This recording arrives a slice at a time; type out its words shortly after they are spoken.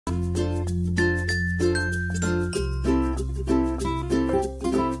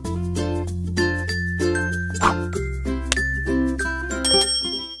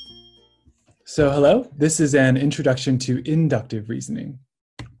Hello, this is an introduction to inductive reasoning.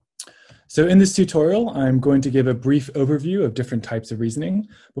 So in this tutorial, I'm going to give a brief overview of different types of reasoning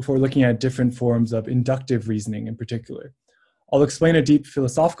before looking at different forms of inductive reasoning in particular. I'll explain a deep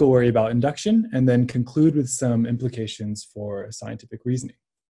philosophical worry about induction and then conclude with some implications for scientific reasoning.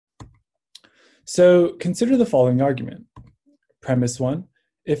 So consider the following argument. Premise 1,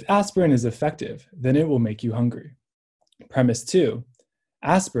 if aspirin is effective, then it will make you hungry. Premise 2,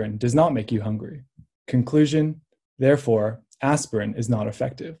 aspirin does not make you hungry. Conclusion, therefore, aspirin is not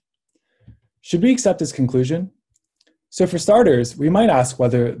effective. Should we accept this conclusion? So for starters, we might ask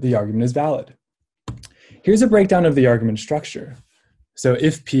whether the argument is valid. Here's a breakdown of the argument structure. So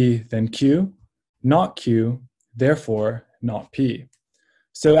if P, then Q, not Q, therefore not P.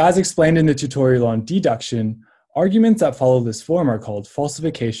 So as explained in the tutorial on deduction, arguments that follow this form are called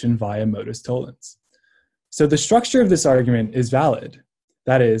falsification via modus tollens. So the structure of this argument is valid.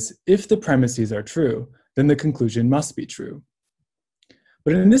 That is, if the premises are true, then the conclusion must be true.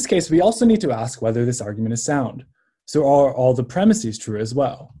 But in this case, we also need to ask whether this argument is sound. So are all the premises true as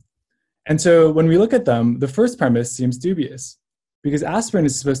well? And so when we look at them, the first premise seems dubious, because aspirin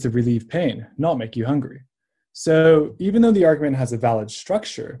is supposed to relieve pain, not make you hungry. So even though the argument has a valid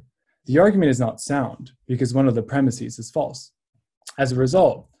structure, the argument is not sound, because one of the premises is false. As a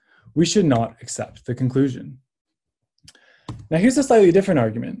result, we should not accept the conclusion. Now here's a slightly different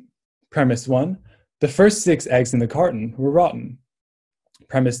argument. Premise 1, the first 6 eggs in the carton were rotten.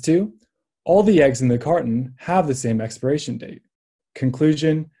 Premise 2, all the eggs in the carton have the same expiration date.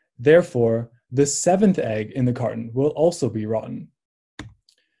 Conclusion, therefore, the 7th egg in the carton will also be rotten.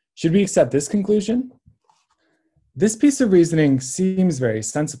 Should we accept this conclusion? This piece of reasoning seems very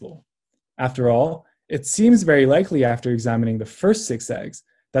sensible. After all, it seems very likely after examining the first 6 eggs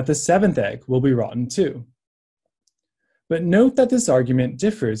that the 7th egg will be rotten too. But note that this argument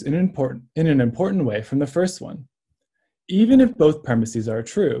differs in an important way from the first one. Even if both premises are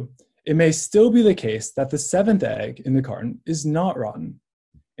true, it may still be the case that the 7th egg in the carton is not rotten.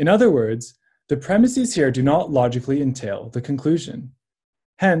 In other words, the premises here do not logically entail the conclusion.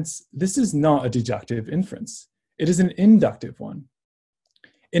 Hence, this is not a deductive inference. It is an inductive one.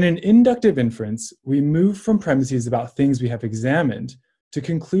 In an inductive inference, we move from premises about things we have examined to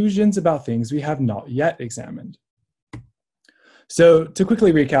conclusions about things we have not yet examined. So to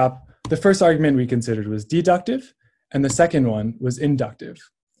quickly recap, the first argument we considered was deductive, and the second one was inductive.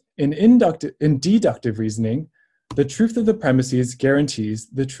 In deductive reasoning, the truth of the premises guarantees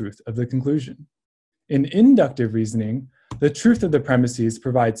the truth of the conclusion. In inductive reasoning, the truth of the premises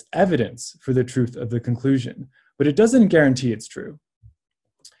provides evidence for the truth of the conclusion, but it doesn't guarantee it's true.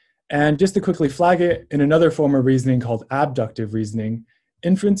 And just to quickly flag it, in another form of reasoning called abductive reasoning,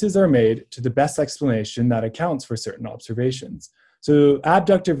 inferences are made to the best explanation that accounts for certain observations. So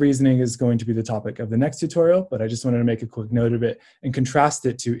abductive reasoning is going to be the topic of the next tutorial, but I just wanted to make a quick note of it and contrast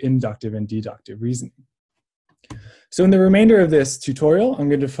it to inductive and deductive reasoning. So in the remainder of this tutorial, I'm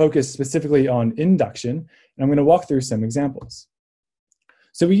going to focus specifically on induction, and I'm going to walk through some examples.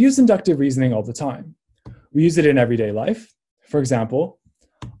 So we use inductive reasoning all the time. We use it in everyday life. For example,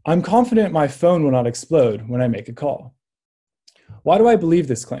 I'm confident my phone will not explode when I make a call. Why do I believe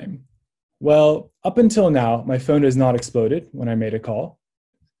this claim? Well, up until now, my phone has not exploded when I made a call.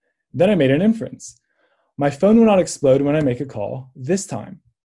 Then I made an inference. My phone will not explode when I make a call this time.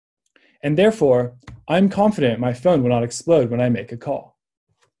 And therefore, I'm confident my phone will not explode when I make a call.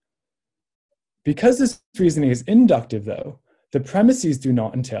 Because this reasoning is inductive, though, the premises do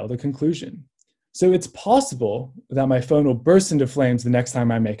not entail the conclusion. So it's possible that my phone will burst into flames the next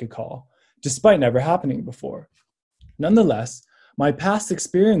time I make a call, despite never happening before. Nonetheless, my past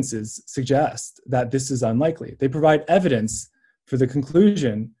experiences suggest that this is unlikely. They provide evidence for the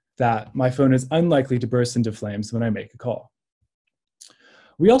conclusion that my phone is unlikely to burst into flames when I make a call.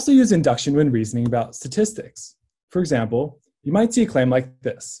 We also use induction when reasoning about statistics. For example, you might see a claim like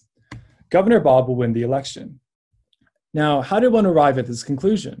this: Governor Bob will win the election. Now, how did one arrive at this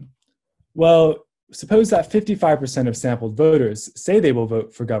conclusion? Well, suppose that 55% of sampled voters say they will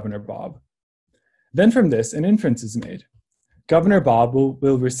vote for Governor Bob. Then from this, an inference is made. Governor Bob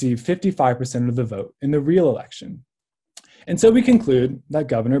will receive 55% of the vote in the real election. And so we conclude that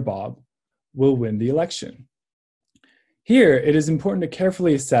Governor Bob will win the election. Here, it is important to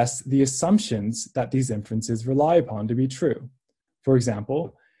carefully assess the assumptions that these inferences rely upon to be true. For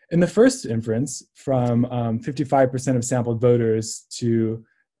example, in the first inference, from 55% of sampled voters to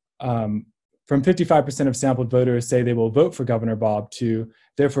from 55% of sampled voters say they will vote for Governor Bob to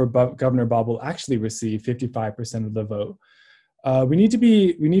therefore Governor Bob will actually receive 55% of the vote. We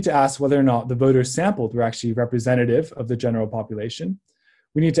need to ask whether or not the voters sampled were actually representative of the general population,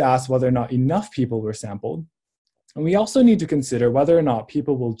 We need to ask whether or not enough people were sampled. And we also need to consider whether or not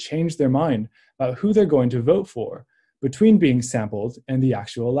people will change their mind about who they're going to vote for between being sampled and the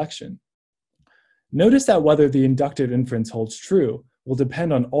actual election. Notice that whether the inductive inference holds true will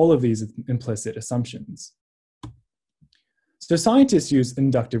depend on all of these implicit assumptions. So scientists use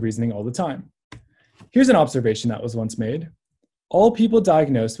inductive reasoning all the time. Here's an observation that was once made. All people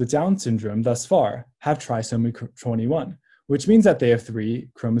diagnosed with Down syndrome thus far have trisomy 21, which means that they have 3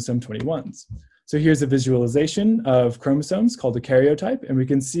 chromosome 21s. So here's a visualization of chromosomes called a karyotype, and we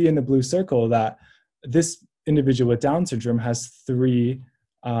can see in the blue circle that this individual with Down syndrome has 3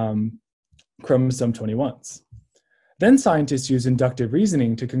 chromosome 21s. Then scientists use inductive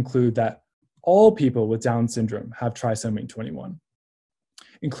reasoning to conclude that all people with Down syndrome have trisomy 21,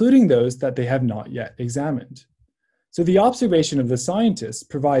 including those that they have not yet examined. So the observation of the scientists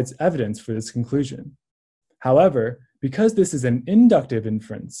provides evidence for this conclusion. However, because this is an inductive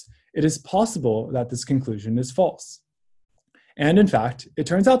inference, it is possible that this conclusion is false. And in fact, it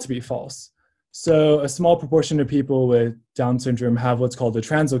turns out to be false. So a small proportion of people with Down syndrome have what's called a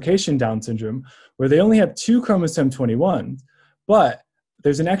translocation Down syndrome, where they only have 2 chromosome 21, but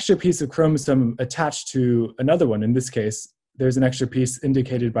there's an extra piece of chromosome attached to another one. In this case, there's an extra piece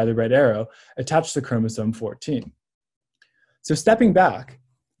indicated by the red arrow attached to chromosome 14. So stepping back,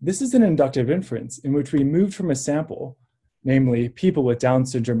 this is an inductive inference in which we moved from a sample, namely people with Down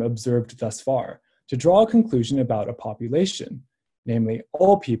syndrome observed thus far, to draw a conclusion about a population, namely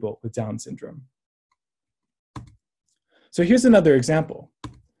all people with Down syndrome. So here's another example.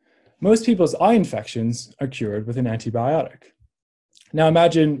 Most people's eye infections are cured with an antibiotic. Now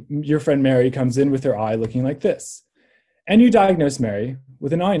imagine your friend Mary comes in with her eye looking like this, and you diagnose Mary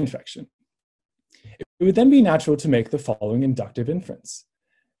with an eye infection. It would then be natural to make the following inductive inference.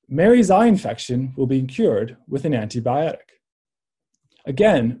 Mary's eye infection will be cured with an antibiotic.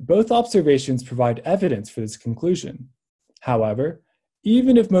 Again, both observations provide evidence for this conclusion. However,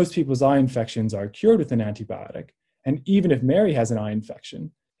 even if most people's eye infections are cured with an antibiotic, and even if Mary has an eye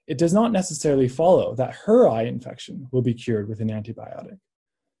infection, it does not necessarily follow that her eye infection will be cured with an antibiotic.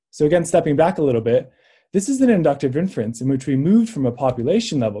 So again, stepping back a little bit, this is an inductive inference in which we moved from a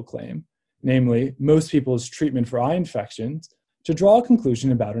population level claim, namely most people's treatment for eye infections, to draw a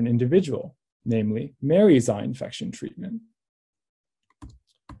conclusion about an individual, namely Mary's eye infection treatment.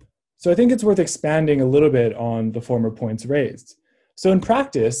 So I think it's worth expanding a little bit on the former points raised. So in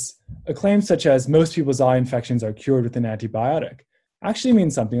practice, a claim such as most people's eye infections are cured with an antibiotic actually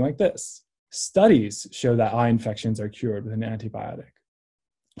means something like this. Studies show that eye infections are cured with an antibiotic.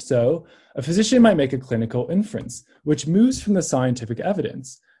 So a physician might make a clinical inference, which moves from the scientific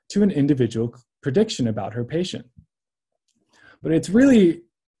evidence to an individual prediction about her patient. But it's really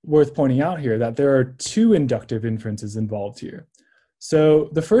worth pointing out here that there are 2 inductive inferences involved here. So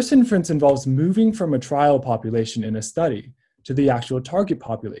the first inference involves moving from a trial population in a study to the actual target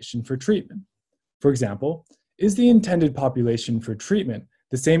population for treatment. For example, is the intended population for treatment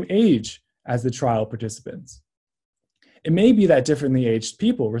the same age as the trial participants? It may be that differently aged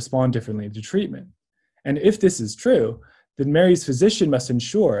people respond differently to treatment. And if this is true, then Mary's physician must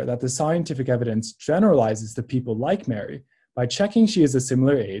ensure that the scientific evidence generalizes to people like Mary by checking she is a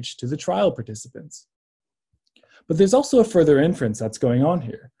similar age to the trial participants. But there's also a further inference that's going on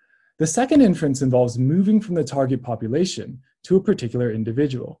here. The second inference involves moving from the target population to a particular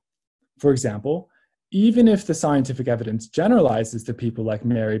individual. For example, even if the scientific evidence generalizes to people like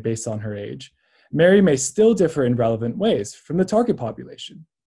Mary based on her age, Mary may still differ in relevant ways from the target population.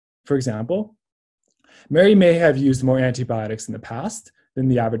 For example, Mary may have used more antibiotics in the past than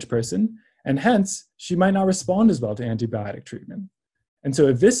the average person, and hence she might not respond as well to antibiotic treatment. And so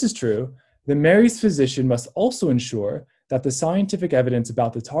if this is true, then Mary's physician must also ensure that the scientific evidence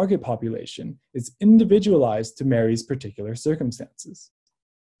about the target population is individualized to Mary's particular circumstances.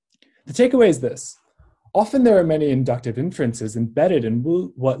 The takeaway is this. Often there are many inductive inferences embedded in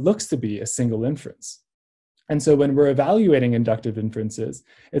what looks to be a single inference. And so when we're evaluating inductive inferences,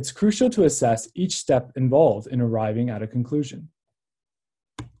 it's crucial to assess each step involved in arriving at a conclusion.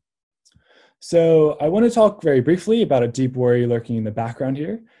 So I want to talk very briefly about a deep worry lurking in the background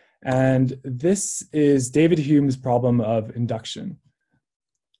here. And this is David Hume's problem of induction.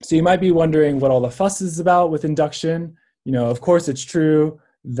 So you might be wondering what all the fuss is about with induction. You know, of course it's true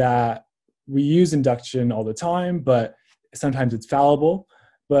that we use induction all the time, but sometimes it's fallible.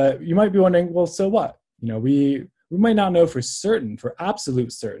 But you might be wondering, well, so what? You know, we might not know for certain, for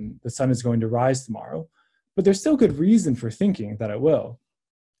absolute certain, the sun is going to rise tomorrow, but there's still good reason for thinking that it will.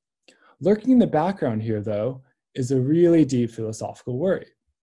 Lurking in the background here, though, is a really deep philosophical worry.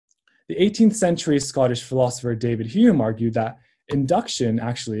 The 18th century Scottish philosopher David Hume argued that induction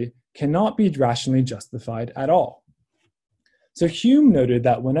actually cannot be rationally justified at all. So Hume noted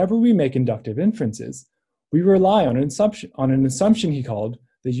that whenever we make inductive inferences, we rely on an assumption he called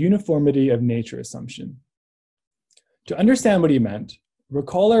the uniformity of nature assumption. To understand what he meant,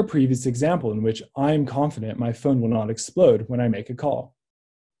 recall our previous example in which I am confident my phone will not explode when I make a call.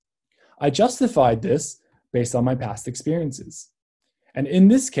 I justified this based on my past experiences. And in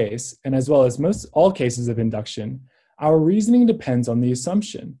this case, and as well as all cases of induction, our reasoning depends on the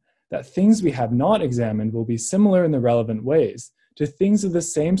assumption that things we have not examined will be similar in the relevant ways to things of the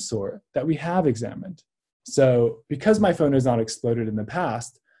same sort that we have examined. So because my phone has not exploded in the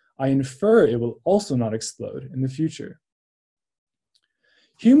past, I infer it will also not explode in the future.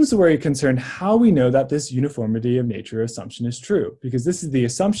 Hume's worry concerned how we know that this uniformity of nature assumption is true, because this is the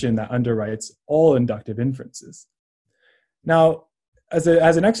assumption that underwrites all inductive inferences. Now, as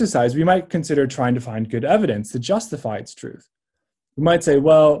an exercise, we might consider trying to find good evidence to justify its truth. We might say,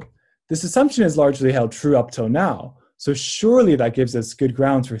 well, this assumption is largely held true up till now, so surely that gives us good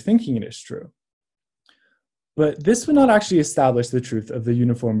grounds for thinking it is true. But this would not actually establish the truth of the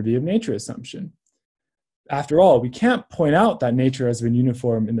uniformity of nature assumption. After all, we can't point out that nature has been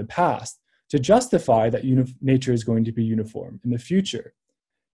uniform in the past to justify that nature is going to be uniform in the future.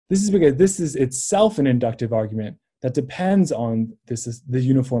 This is because this is itself an inductive argument that depends on the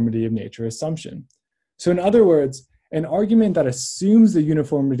uniformity of nature assumption. So in other words, an argument that assumes the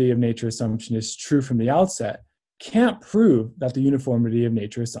uniformity of nature assumption is true from the outset can't prove that the uniformity of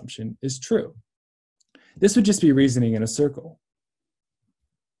nature assumption is true. This would just be reasoning in a circle.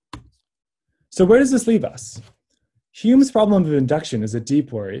 So where does this leave us? Hume's problem of induction is a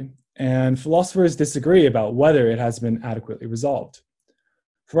deep worry, and philosophers disagree about whether it has been adequately resolved.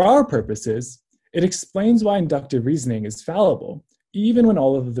 For our purposes, it explains why inductive reasoning is fallible, even when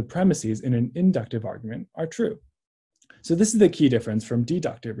all of the premises in an inductive argument are true. So this is the key difference from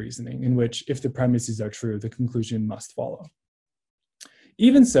deductive reasoning, in which if the premises are true, the conclusion must follow.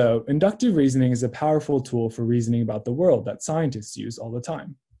 Even so, inductive reasoning is a powerful tool for reasoning about the world that scientists use all the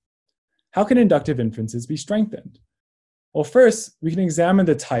time. How can inductive inferences be strengthened? Well, first, we can examine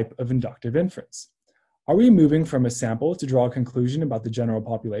the type of inductive inference. Are we moving from a sample to draw a conclusion about the general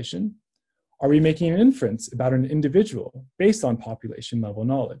population? Are we making an inference about an individual based on population-level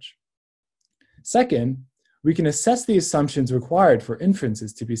knowledge? Second, we can assess the assumptions required for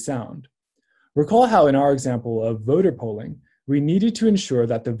inferences to be sound. Recall how in our example of voter polling, we needed to ensure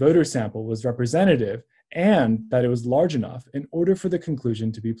that the voter sample was representative and that it was large enough in order for the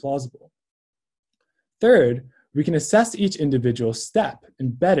conclusion to be plausible. Third, we can assess each individual step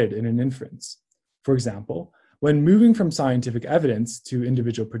embedded in an inference. For example, when moving from scientific evidence to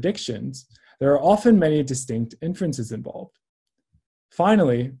individual predictions, there are often many distinct inferences involved.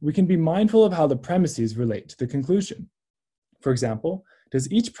 Finally, we can be mindful of how the premises relate to the conclusion. For example, does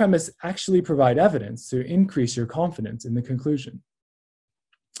each premise actually provide evidence to increase your confidence in the conclusion?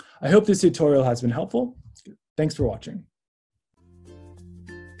 I hope this tutorial has been helpful. Thanks for watching.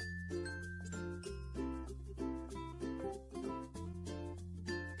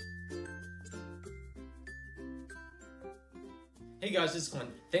 Hey guys, it's Glenn.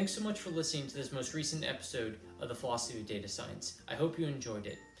 Thanks so much for listening to this most recent episode of the Philosophy of Data Science. I hope you enjoyed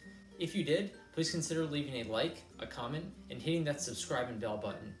it. If you did, please consider leaving a like, a comment, and hitting that subscribe and bell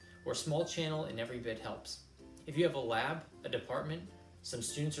button. We're a small channel and every bit helps. If you have a lab, a department, some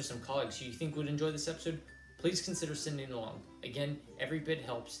students or some colleagues who you think would enjoy this episode, please consider sending along. Again, every bit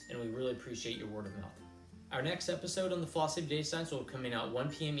helps and we really appreciate your word of mouth. Our next episode on the Philosophy of Data Science will be coming out 1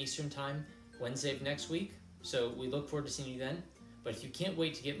 p.m. Eastern Time, Wednesday of next week, so we look forward to seeing you then. But if you can't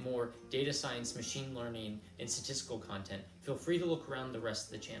wait to get more data science, machine learning, and statistical content, feel free to look around the rest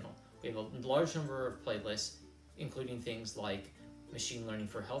of the channel. We have a large number of playlists, including things like machine learning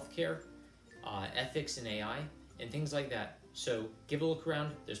for healthcare, ethics and AI, and things like that. So give a look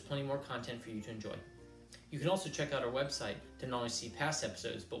around. There's plenty more content for you to enjoy. You can also check out our website to not only see past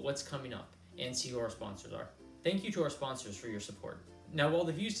episodes, but what's coming up, and see who our sponsors are. Thank you to our sponsors for your support. Now, while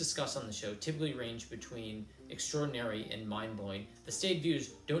the views discussed on the show typically range between extraordinary and mind-blowing, the stated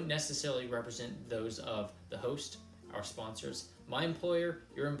views don't necessarily represent those of the host, our sponsors, my employer,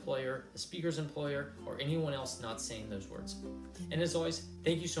 your employer, the speaker's employer, or anyone else not saying those words. And as always,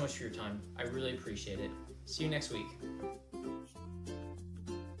 thank you so much for your time. I really appreciate it. See you next week.